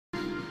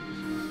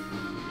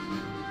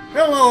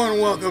Hello and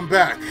welcome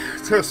back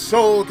to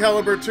Soul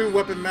Calibur 2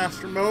 Weapon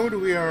Master Mode.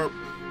 We are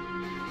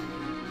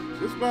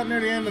just about near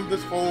the end of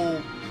this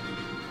whole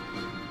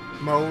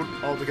mode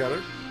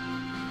altogether.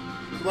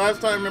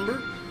 Last time,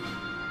 remember,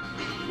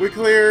 we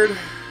cleared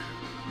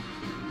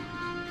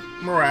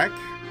Merak.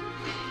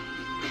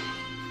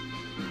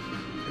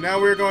 And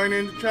now we're going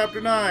into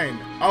Chapter 9,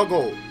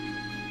 Algol.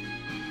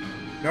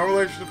 No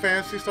relation to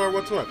Phantasy Star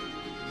whatsoever.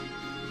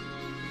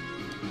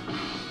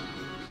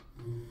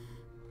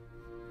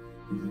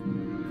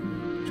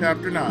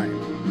 Chapter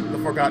 9, The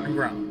Forgotten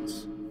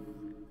Grounds.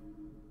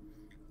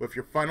 With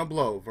your final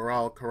blow,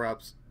 Veral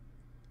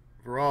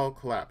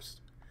collapsed.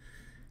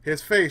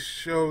 His face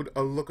showed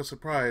a look of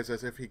surprise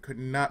as if he could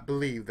not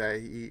believe that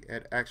he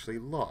had actually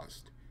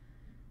lost.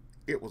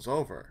 It was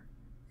over.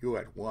 You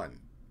had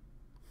won.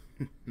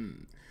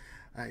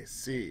 I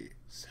see.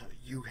 So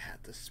you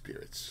had the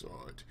spirit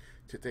sword.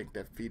 To think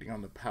that feeding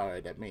on the power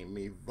that made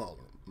me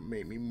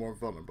more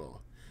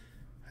vulnerable.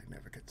 I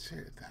never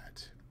considered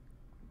that.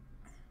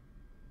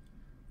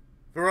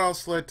 Veral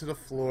slid to the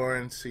floor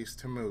and ceased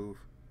to move.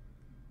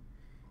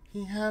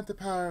 He had the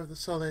power of the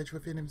soul edge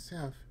within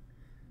himself.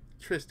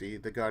 Tristy,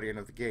 the guardian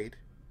of the gate,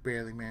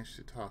 barely managed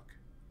to talk.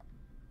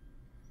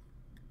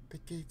 The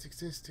gates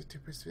existed to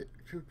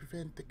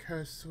prevent the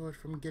cursed sword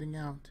from getting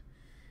out.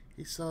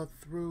 He saw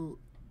through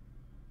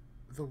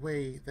the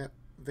way that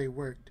they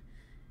worked.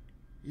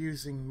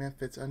 Using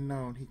methods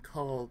unknown, he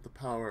called the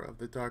power of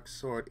the dark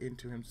sword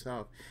into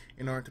himself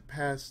in order to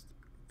pass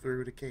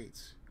through the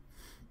gates.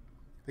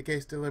 The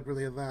gates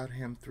deliberately allowed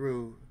him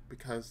through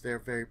because their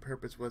very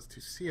purpose was to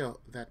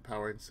seal that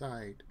power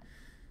inside.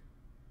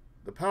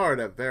 The power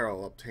that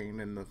Veral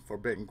obtained in the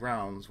Forbidden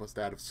Grounds was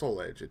that of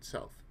Soul Edge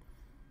itself.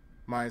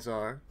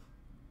 Mizar,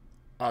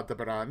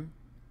 Aldebaran,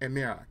 and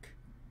Merak.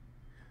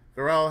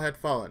 Veral had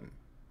fallen,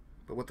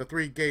 but with the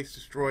three gates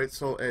destroyed,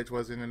 Soul Edge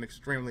was in an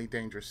extremely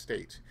dangerous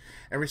state,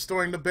 and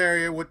restoring the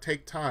barrier would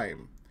take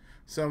time.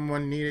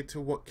 Someone needed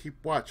to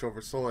keep watch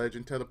over Soul Edge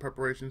until the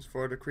preparations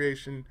for the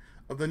creation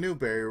of the new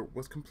barrier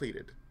was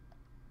completed.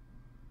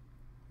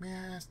 May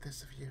I ask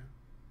this of you?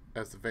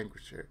 As the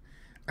Vanquisher.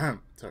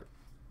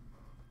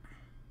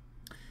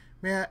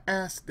 May I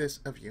ask this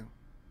of you?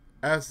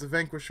 As the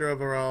Vanquisher of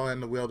Veral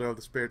and the wielder of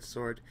the Spirit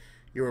Sword,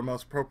 you were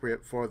most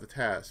appropriate for the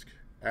task.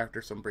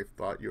 After some brief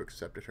thought, you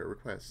accepted her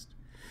request.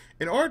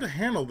 In order to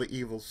handle the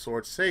evil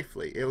sword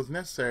safely, it was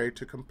necessary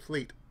to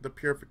complete the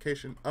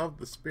purification of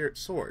the Spirit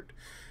Sword.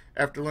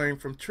 After learning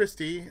from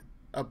Tristy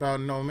about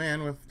an old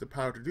man with the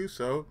power to do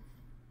so,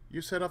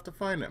 you set off to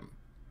find him.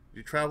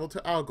 You traveled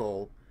to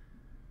Algol,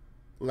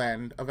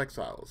 land of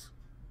exiles.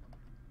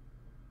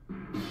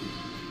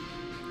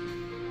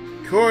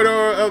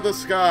 Corridor of the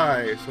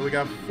Sky. So we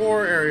got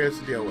 4 areas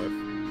to deal with.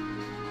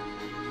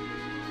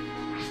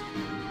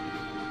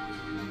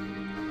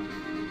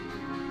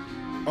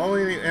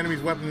 Only the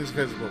enemy's weapon is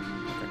visible.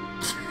 Okay.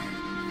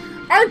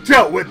 I've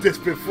dealt with this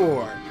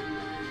before.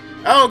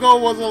 Algol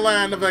was a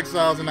land of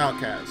exiles and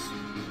outcasts.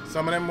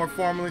 Some of them were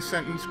formerly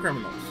sentenced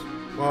criminals,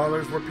 while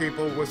others were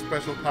people with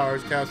special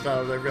powers cast out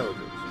of their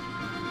villages.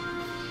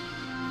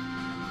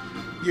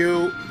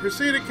 You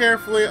proceeded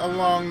carefully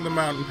along the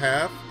mountain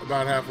path,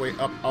 about halfway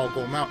up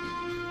Algol Mountain.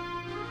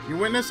 You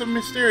witnessed a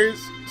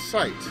mysterious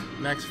sight,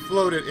 next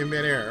floated in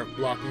midair,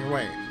 blocking your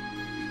way.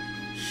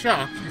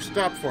 Shocked, you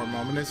stopped for a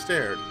moment and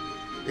stared.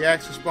 The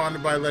axe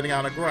responded by letting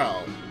out a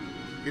growl.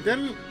 You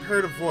then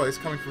heard a voice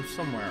coming from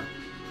somewhere.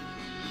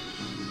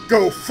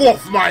 Go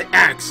forth, my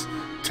axe!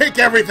 Take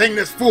everything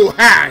this fool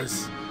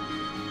has!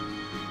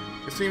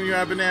 It seemed you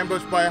had been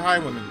ambushed by a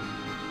highwayman.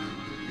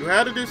 You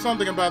had to do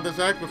something about this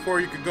axe before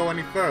you could go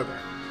any further.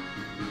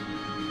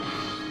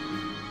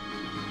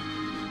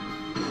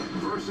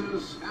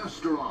 Versus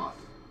Astaroth.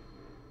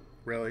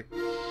 Really?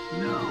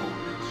 Now,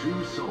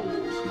 2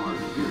 souls are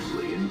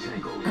fiercely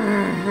entangled.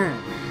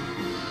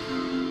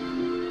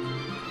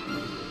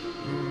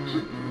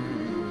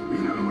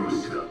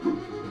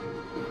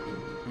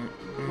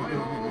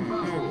 Final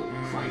battle,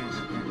 fight.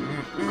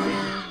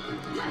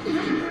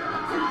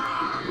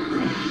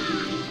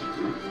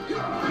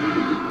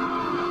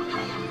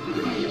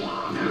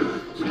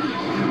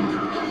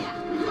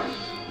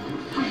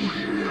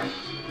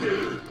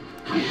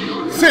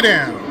 Sit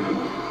down!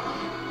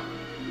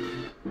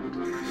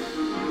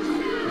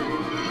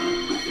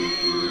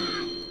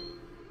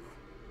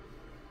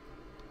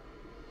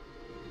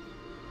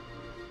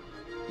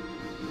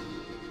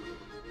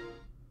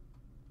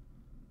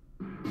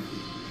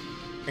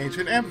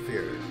 Ancient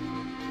Amphitheater.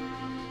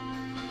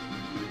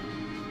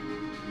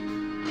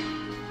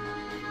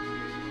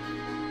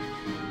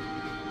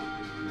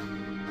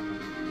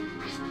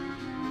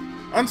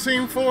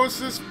 Unseen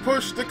forces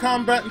push the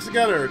combatants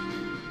together.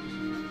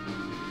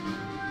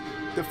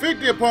 Defeat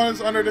the opponents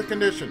under the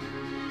condition.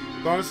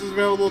 Bonuses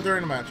available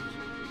during the matches.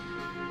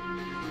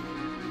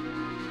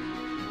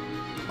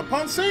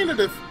 Upon seeing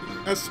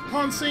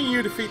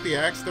you defeat the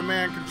axe, the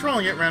man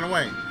controlling it ran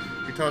away.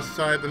 He tossed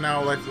aside the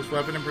now lifeless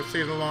weapon and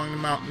proceeded along the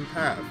mountain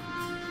path.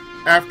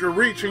 After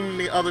reaching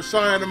the other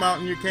side of the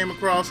mountain, you came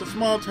across a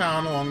small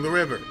town along the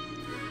river.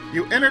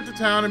 You entered the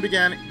town and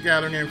began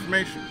gathering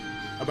information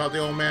about the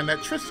old man that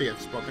Tristy had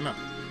spoken of.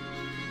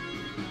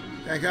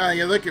 That guy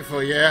you're looking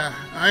for, yeah,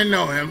 I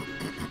know him.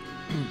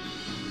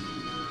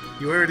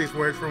 You heard these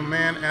words from a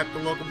man at the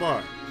local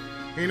bar.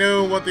 He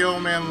knew what the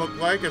old man looked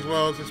like as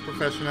well as his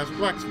profession as a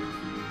blacksmith.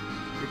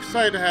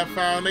 Excited to have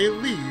found a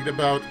lead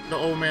about the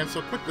old man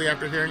so quickly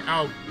after entering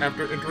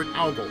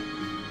Algol.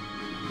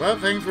 But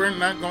things were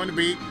not going to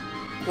be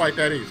quite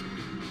that easy.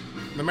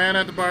 The man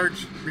at the bar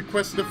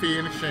requested a fee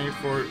in exchange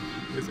for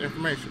his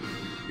information.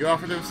 You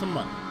offered him some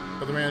money,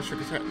 but the man shook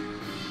his head.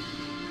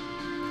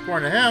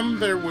 According to him,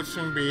 there would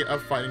soon be a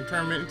fighting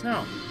tournament in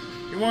town.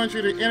 He wanted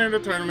you to enter the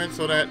tournament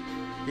so that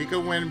he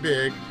could win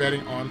big,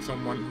 betting on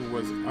someone who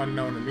was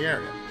unknown in the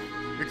area.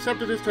 You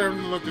accepted his terms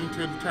and looked into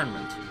the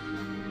tournament.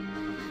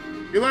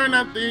 You learned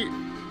that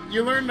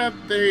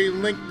they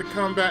linked the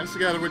combatants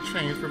together with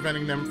chains,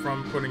 preventing them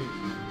from putting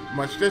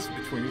much distance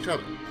between each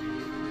other.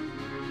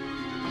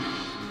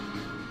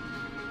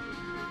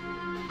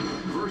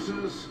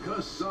 Versus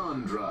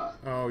Cassandra.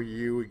 Oh,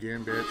 you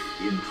again, bitch.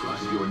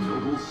 Entrust your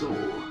noble soul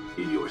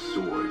in your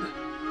sword.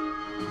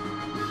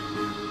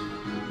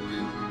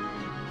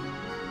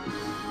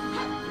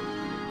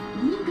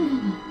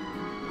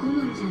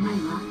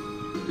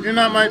 You're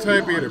not my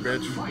type either,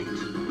 bitch. Fight.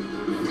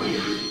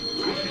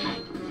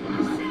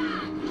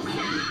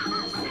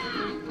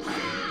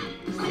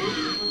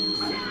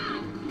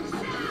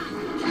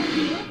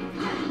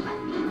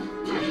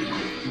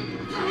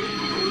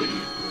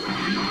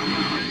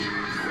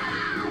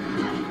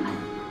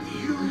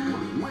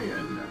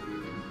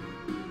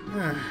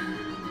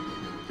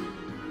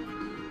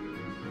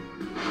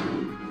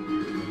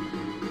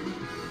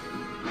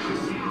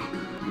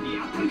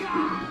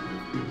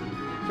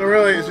 So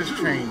really, it's just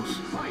chains.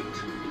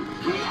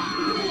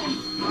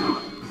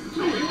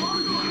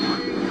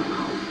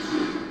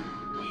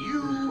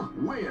 You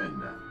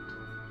win.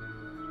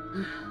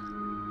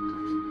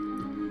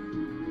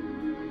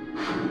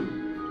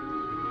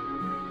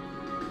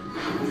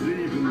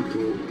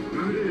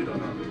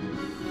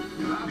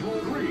 Battle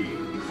 3,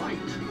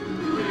 fight.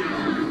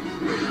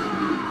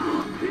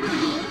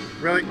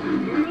 Really?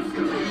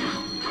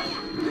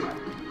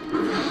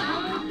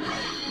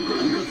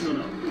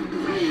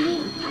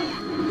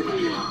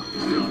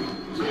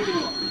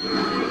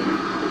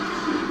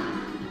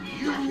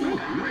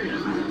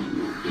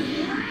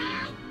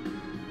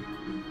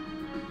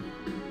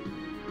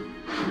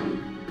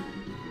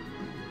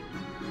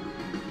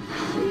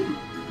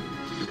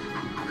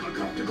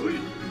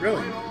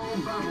 Really?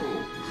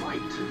 Battle,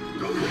 fight.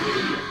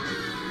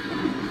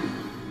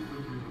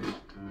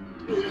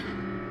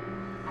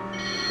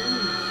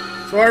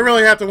 So I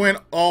really have to win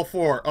all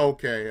four.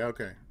 Okay,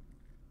 okay.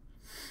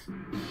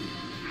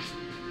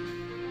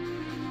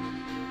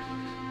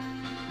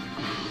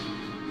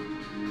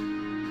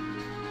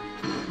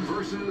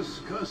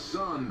 Versus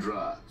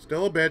Cassandra.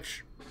 Still a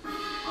bitch. A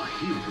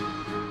hero.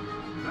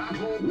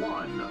 Battle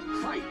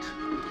 1, fight.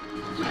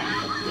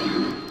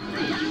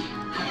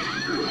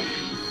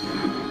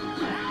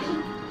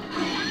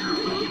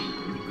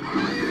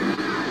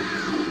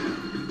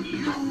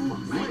 You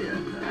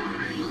win.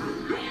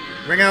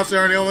 Ring outs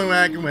are the only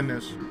way I can win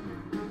this.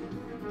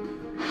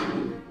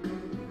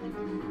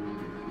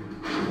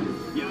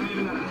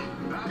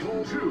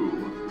 Battle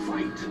 2,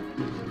 fight.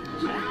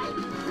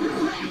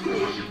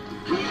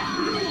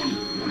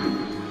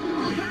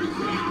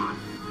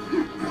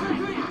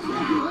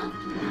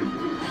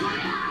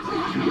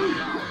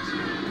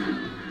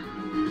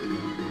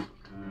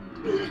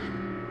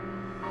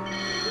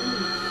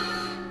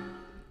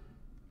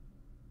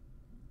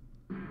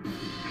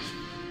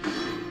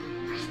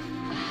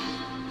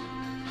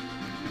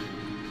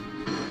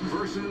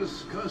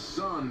 Versus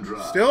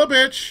Cassandra. Still a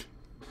bitch.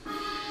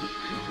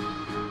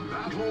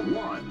 Battle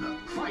 1,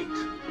 fight.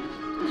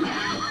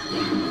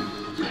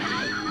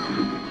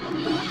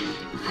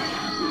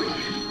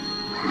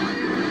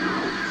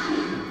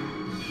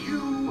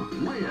 You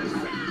win.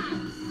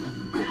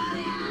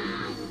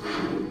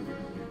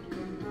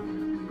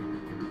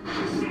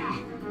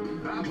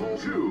 Battle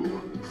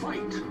 2,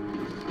 fight.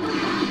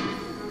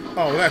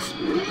 Oh, that's...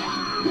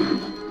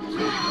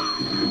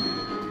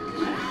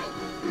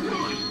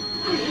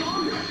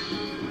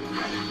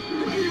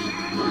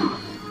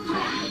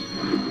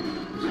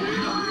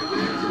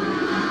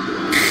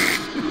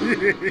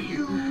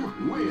 You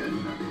win.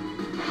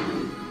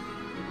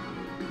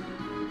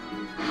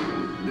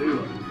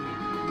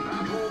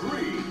 Battle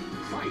 3,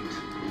 fight.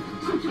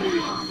 You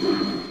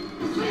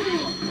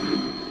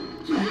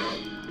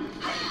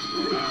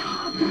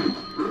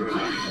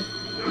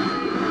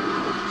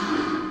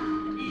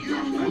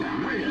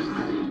win.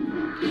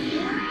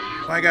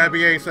 I gotta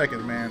be 8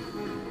 seconds, man.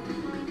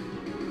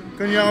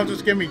 Couldn't y'all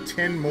just give me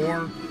 10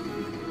 more?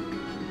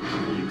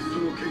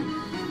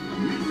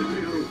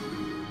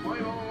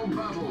 Final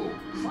battle,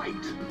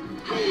 fight.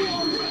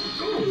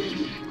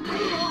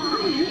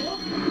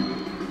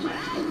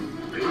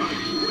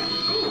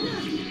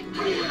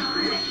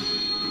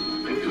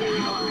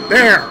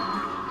 There!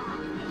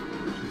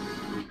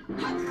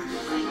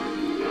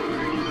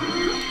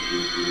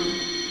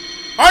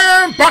 I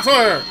and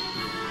Butler!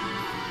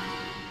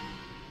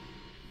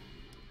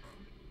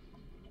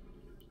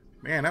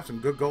 Man, that's some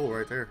good goal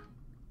right there.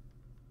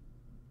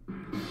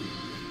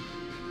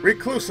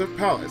 Reclusive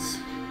Palace.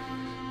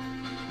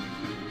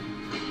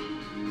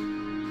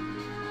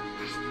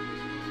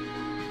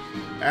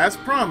 As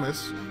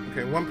promised,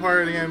 okay, one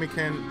part of the enemy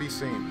can be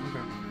seen. Okay.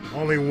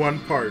 Only one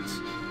part.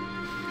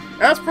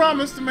 As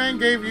promised, the man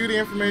gave you the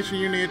information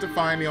you needed to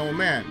find the old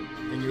man,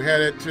 and you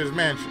headed to his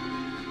mansion.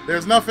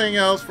 There's nothing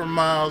else for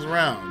miles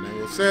around. It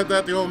was said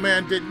that the old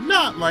man did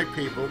not like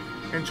people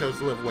and chose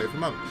to live away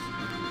from others.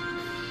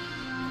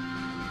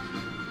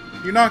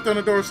 You knocked on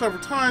the door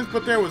several times,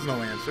 but there was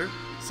no answer.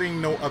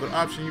 Seeing no other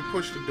option, you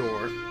pushed on the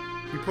door.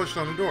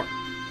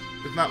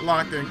 It was not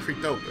locked and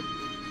creaked open.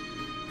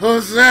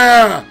 Who's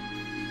there?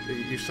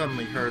 You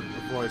suddenly heard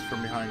a voice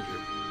from behind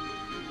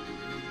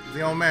you.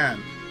 The old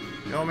man.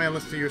 The old man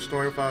listened to your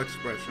story without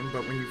expression,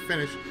 but when you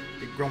finished,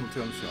 he grumbled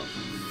to himself.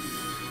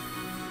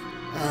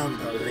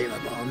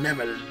 Unbelievable. I'll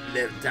never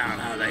live down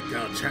how that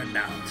girl turned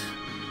out.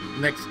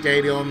 Next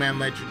day, the old man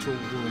led you to a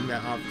room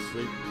that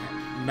obviously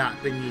had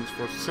not been used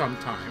for some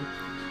time.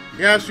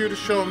 He asked you to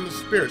show him the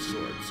spirit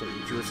sword, so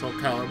you drew his whole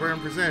caliber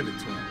and presented it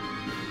to him.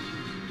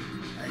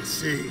 I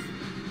see.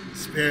 The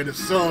spirit of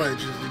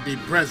Solage is indeed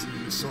present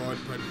in the sword,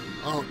 but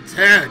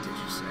Altair, did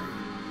you say?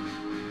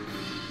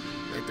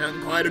 They've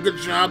done quite a good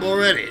job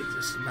already.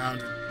 This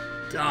amount of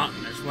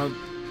darkness won't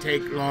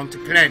take long to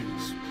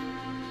cleanse.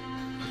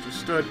 As you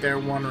stood there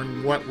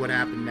wondering what would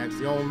happen next,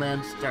 the old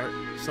man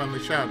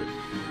suddenly shouted,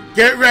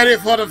 "Get ready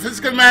for the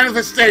physical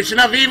manifestation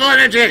of evil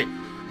energy!"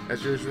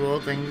 As usual,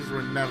 things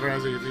were never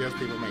as easy as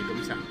people made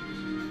them sound.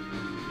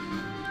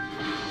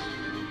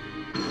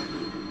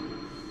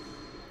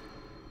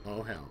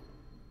 Oh, hell.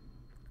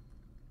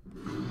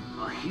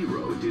 A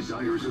hero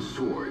desires a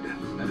sword,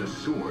 and a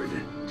sword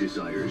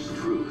desires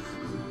truth.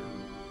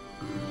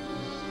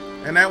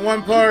 And that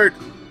one part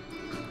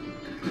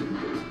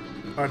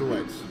are the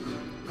legs.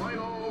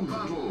 Final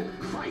battle,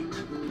 fight!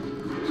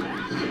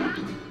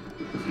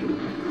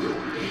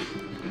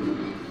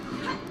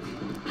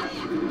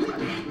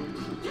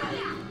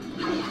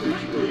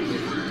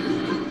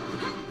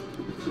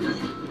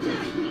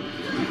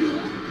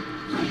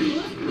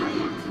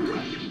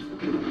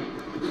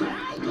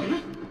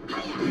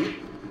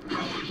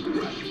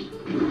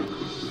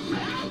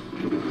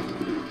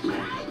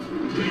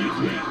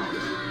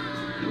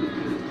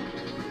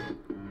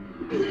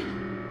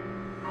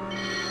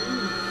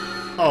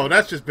 Oh,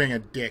 that's just being a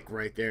dick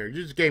right there.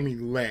 You just gave me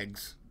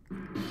legs.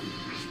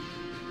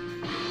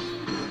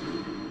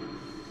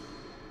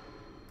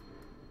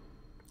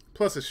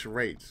 Plus it's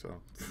charade, so.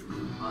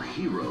 A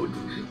hero.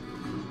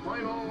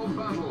 Final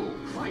battle,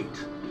 fight!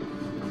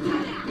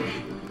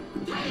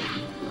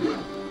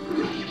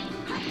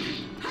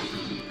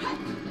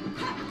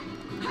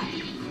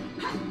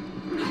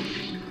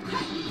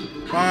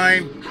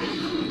 Fine.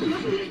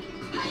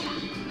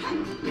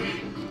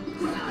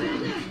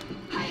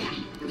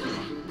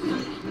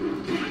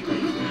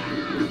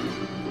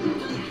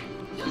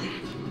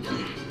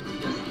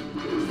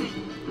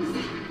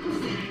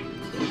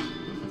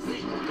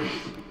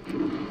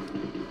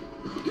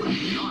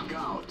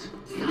 Knockout.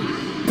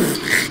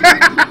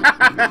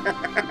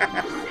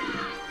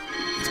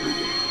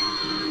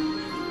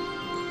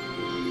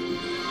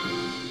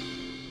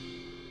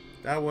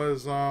 That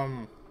was,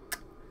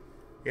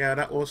 yeah,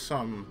 that was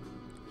some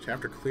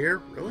chapter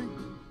clear, really?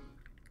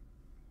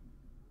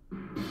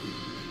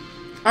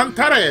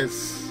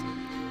 Antares!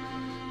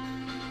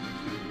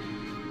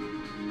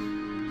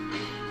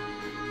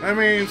 That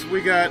means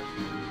we got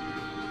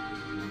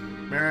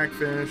Merak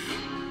finished,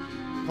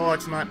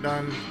 Pollock's not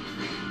done.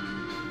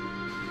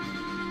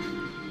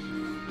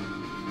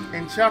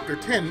 In chapter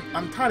 10,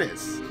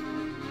 Antares.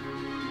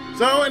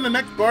 So, in the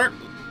next part,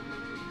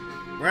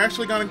 we're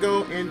actually going to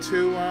go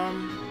into,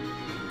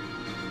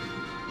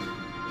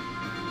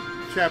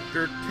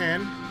 chapter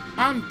 10,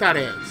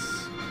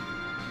 Antares.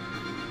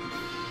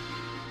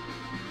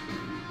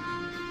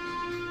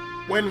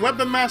 When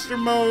Weapon Master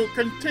mode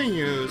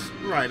continues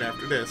right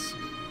after this.